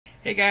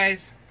Hey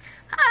guys,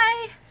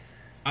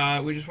 Hi!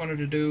 we just wanted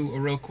to do a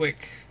real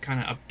quick kind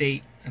of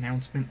update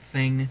announcement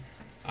thing.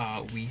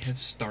 We have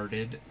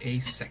started a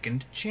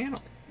second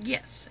channel.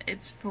 Yes,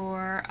 it's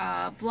for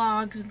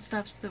vlogs and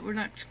stuff so that we're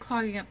not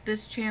clogging up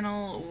this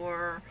channel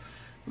or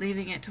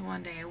leaving it to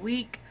one day a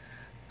week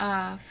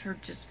for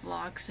just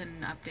vlogs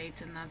and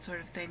updates and that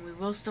sort of thing. We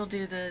will still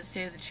do the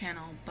state of the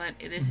channel, but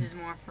this is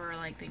more for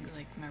like things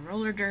like my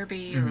roller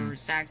derby or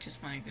Zach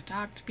just wanting to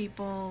talk to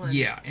people.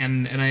 Yeah,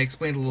 and I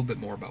explained a little bit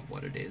more about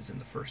what it is in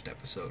the first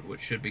episode, which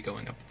should be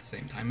going up at the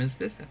same time as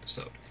this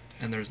episode.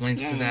 And there's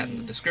links to that in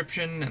the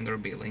description, and there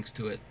will be links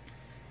to it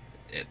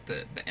at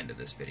the end of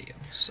this video.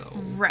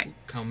 So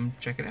come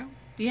check it out.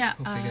 Yeah. Hope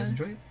you guys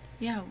enjoy it.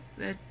 Yeah,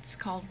 it's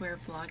called We're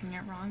Vlogging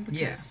It Wrong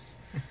because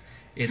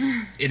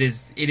it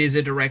is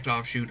a direct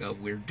offshoot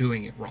of We're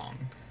Doing It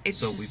Wrong.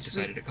 So we've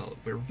decided to call it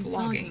We're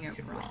Vlogging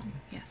It Wrong.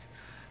 Yes.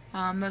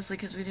 Mostly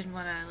because we didn't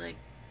want to like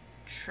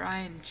try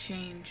and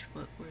change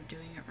what We're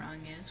Doing It Wrong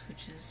is,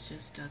 which is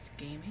just us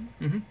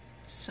gaming.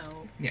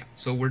 So yeah,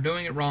 so We're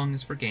Doing It Wrong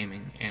is for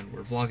gaming, and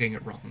We're Vlogging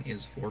It Wrong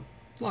is for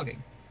vlogging.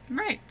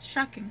 Right,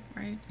 shocking,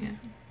 right? Yeah.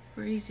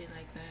 We're easy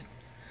like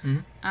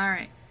that.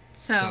 Alright,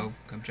 so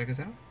come check us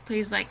out.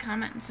 Please like,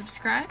 comment, and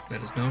subscribe.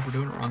 Let us know if we're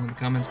doing it wrong in the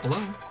comments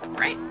below.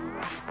 Right.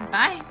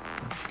 Bye.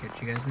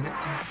 Catch you guys the next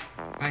time.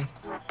 Bye.